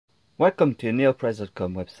Welcome to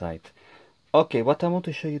neopress.com website. Okay, what I want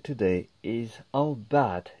to show you today is how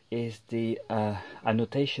bad is the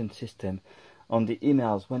annotation system on the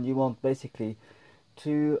emails when you want basically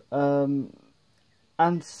to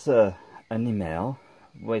answer an email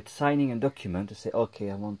with signing a document to say, okay,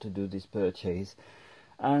 I want to do this purchase,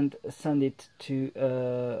 and send it to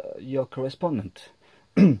your correspondent.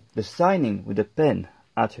 The signing with a pen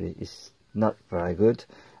actually is not very good.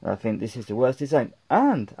 I think this is the worst design,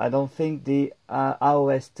 and I don't think the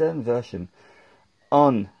iOS 10 version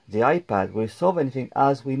on the iPad will solve anything,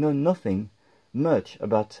 as we know nothing much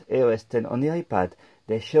about iOS 10 on the iPad.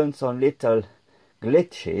 They've shown some little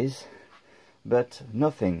glitches, but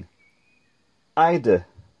nothing. Either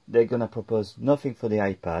they're gonna propose nothing for the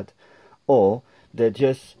iPad, or they're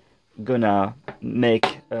just gonna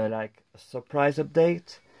make like a surprise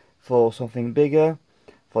update for something bigger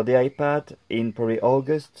for the iPad in probably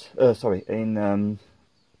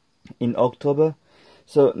in October.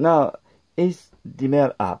 So now is the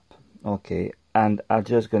mail app, okay, and I'm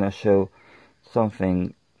just gonna show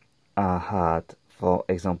something I had. For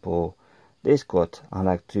example, this quote I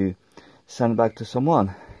like to send back to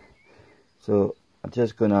someone, so I'm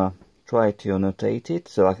just gonna try to annotate it.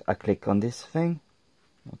 So I click on this thing,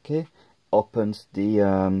 okay, opens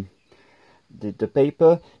the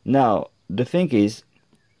paper. Now the thing is,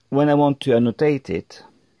 when I want to annotate it,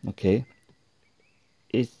 okay,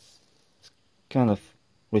 it's kind of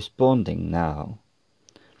responding now.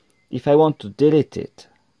 If I want to delete it,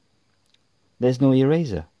 there's no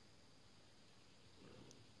eraser.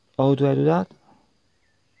 How do I do that?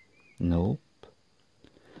 Nope.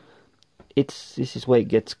 This is where it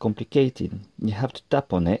gets complicated. You have to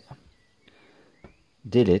tap on it,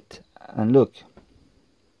 delete, and look.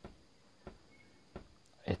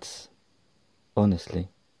 It's honestly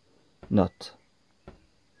not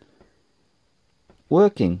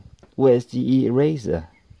working. Where's the eraser?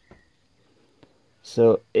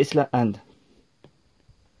 So it's like, and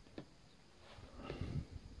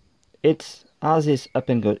it's as is up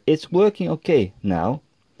and good. It's working okay now.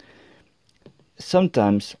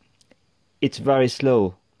 Sometimes it's very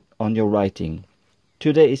slow on your writing.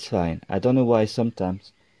 Today it's fine. I don't know why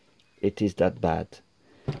sometimes it is that bad.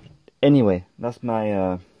 Anyway, that's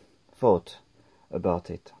my thought about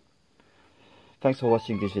it. Thanks for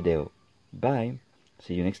watching this video. Bye.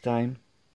 See you next time.